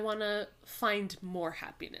I want to find more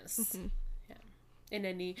happiness. Yeah.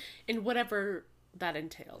 In whatever that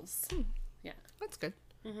entails. Yeah. That's good.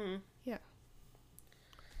 Yeah.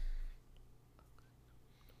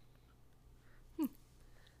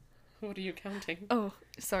 What are you counting? Oh,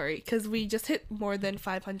 sorry, because we just hit more than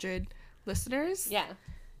 500 listeners. Yeah.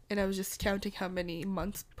 And I was just counting how many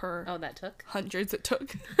months per Oh, that took? hundreds it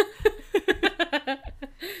took.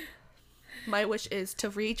 My wish is to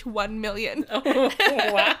reach 1 million. Oh,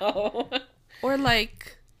 wow. Or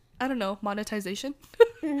like, I don't know, monetization.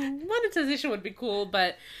 Monetization would be cool,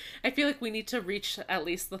 but I feel like we need to reach at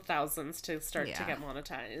least the thousands to start to Yeah. get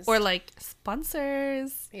monetized. Or like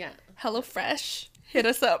sponsors. yeah. HelloFresh. Hit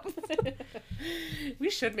us up. We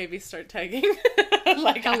should maybe start tagging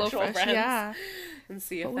like actual HelloFresh. friends Yeah. and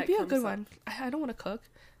see if What that would be a comes good up. one? I don't want to cook.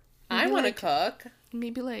 I Maybe want to like- cook.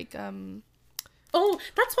 Maybe like, Oh,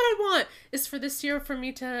 that's what I want, is for this year for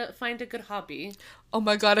me to find a good hobby. oh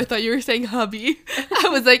my god, I thought you were saying hubby. I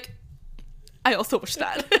was like, I also wish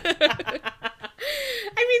that.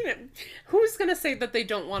 I mean, who's gonna say that they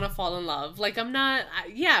don't want to fall in love? Like, I'm not,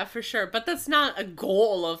 yeah, for sure, but that's not a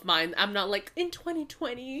goal of mine. I'm not like, in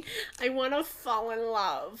 2020, I want to fall in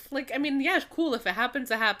love. Like, I mean, yeah, cool, if it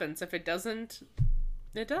happens, it happens. If it doesn't,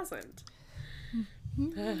 it doesn't.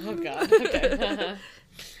 Oh, God, okay.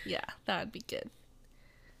 Yeah, that'd be good.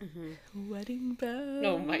 Wedding bells.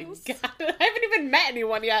 Oh, my God. I haven't even met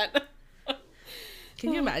anyone yet.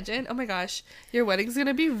 Can you imagine? Oh my gosh. Your wedding's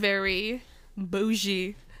gonna be very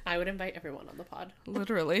bougie. I would invite everyone on the pod.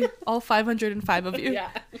 Literally. All 505 of you. Yeah.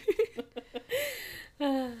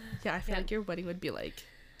 Yeah, I feel like your wedding would be like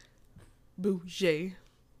bougie.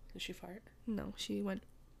 Did she fart? No, she went.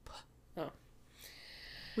 Oh.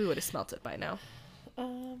 We would have smelt it by now.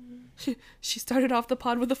 Um, She started off the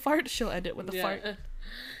pod with a fart. She'll end it with a yeah. fart.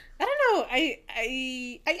 I don't know.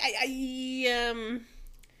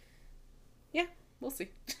 Yeah, we'll see.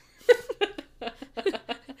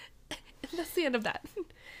 That's the end of that.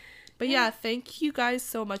 But yeah, thank you guys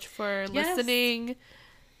so much for listening.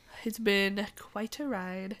 It's been quite a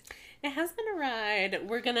ride. It has been a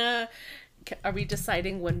ride. Are we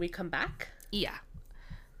deciding when we come back? Yeah.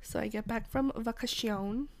 So I get back from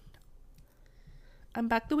vacation. I'm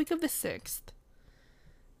back the week of the 6th.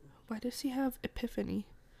 Why does he have Epiphany?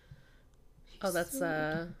 Oh, that's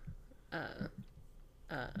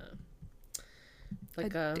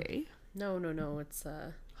like a day? No, it's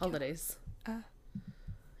holidays. Yeah,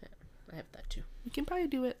 I have that too. We can probably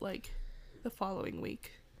do it like the following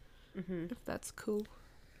week. If that's cool.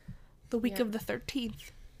 The week Yeah. of the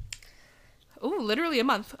 13th. Oh, literally a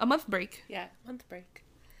month. A month break. Yeah, month break.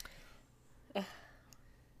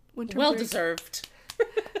 Winter Well break. deserved.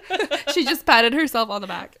 She just patted herself on the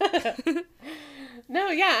back. No,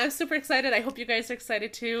 yeah, I'm super excited. I hope you guys are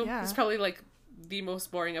excited too. Yeah. It's probably like the most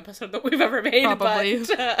boring episode that we've ever made. Probably. But,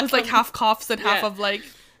 It was like half coughs and half yeah. of like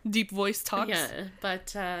deep voice talks. Yeah,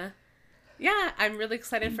 but yeah, I'm really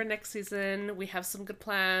excited for next season. We have some good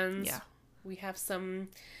plans. Yeah. We have some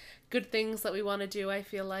good things that we want to do, I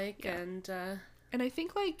feel like. Yeah. And I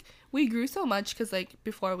think like we grew so much because like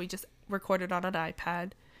before we just recorded on an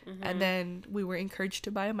iPad and then we were encouraged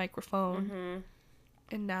to buy a microphone.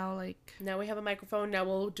 And now like... now we have a microphone. Now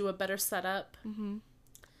we'll do a better setup.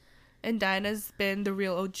 And Diana's been the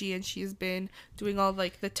real OG and she's been doing all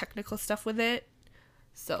like the technical stuff with it.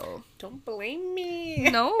 So... don't blame me.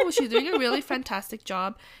 no, she's doing a really fantastic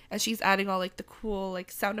job. And she's adding all like the cool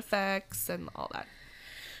like sound effects and all that.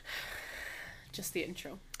 Just the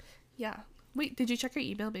intro. Yeah. Wait, did you check your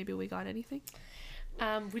email? Maybe we got anything?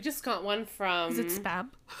 We just got one from... Is it spam?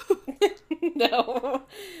 No.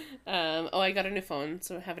 I got a new phone,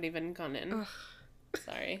 so I haven't even gone in. Ugh.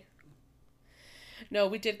 Sorry. No,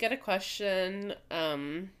 we did get a question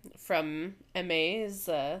from MA's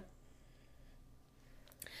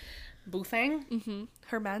Boothang. Mm-hmm.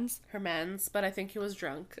 Her man's. But I think he was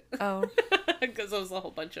drunk. Oh. Because it was a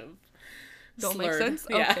whole bunch of Don't slurred. make sense?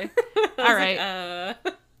 Yeah. Okay. I All was right.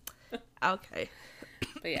 Okay.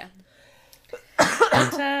 But yeah.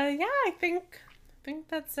 But yeah, I think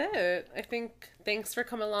that's it. I think thanks for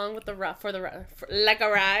coming along with for the ride.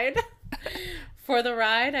 For the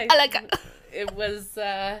ride. I like it. It was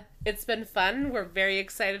it's been fun. We're very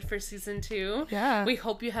excited for season 2. Yeah. We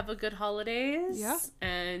hope you have a good holidays. Yeah.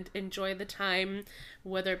 And enjoy the time,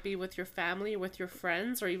 whether it be with your family or with your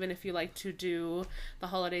friends, or even if you like to do the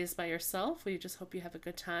holidays by yourself. We just hope you have a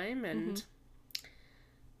good time and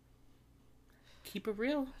keep it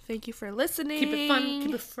real. Thank you for listening. Keep it fun.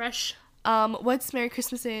 Keep it fresh. What's Merry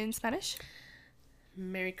Christmas in Spanish?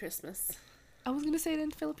 Merry Christmas. I was gonna say it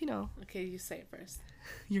in Filipino. Okay, you say it first.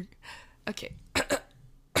 You're okay.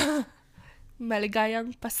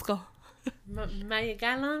 Maligayang Pasko.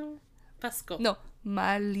 Maligayang Pasko. No,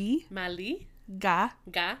 Mali. Ga.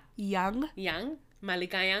 Ga. Yang.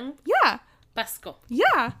 Maligayang Yeah. Pasko.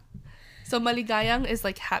 Yeah. So maligayang is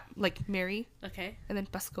like like merry, Okay. and then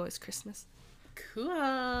Pasko is Christmas. Cool.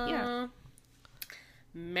 Yeah.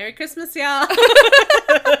 Merry Christmas, y'all.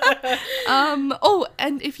 Oh,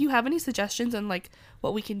 and if you have any suggestions on like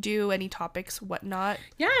what we can do, any topics, whatnot.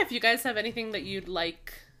 Yeah, if you guys have anything that you'd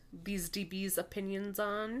like these DB's opinions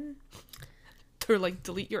on. Or like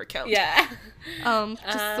delete your account. Yeah.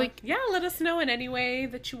 Just like yeah, let us know in any way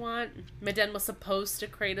that you want. Meden was supposed to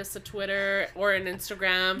create us a Twitter or an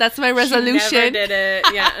Instagram. That's my resolution. She never did it.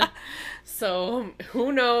 Yeah. So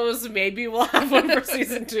who knows? Maybe we'll have one for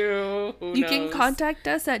season 2. Who you knows? can contact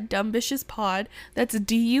us at dumbishespod. That's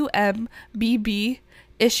DUMBB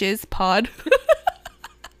ishes pod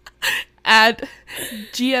at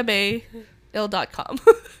gmail.com.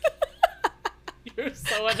 You're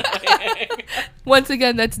so annoying. Once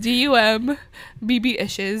again, that's DUMBB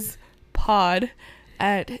ishes pod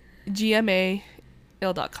at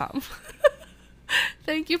gmail.com.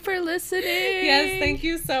 Thank you for listening. Yes, thank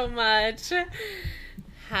you so much.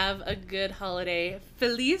 Have a good holiday.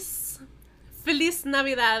 Feliz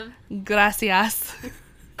Navidad. Gracias.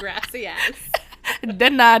 Gracias. De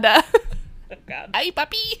nada. Oh, God. Ay,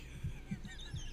 papi.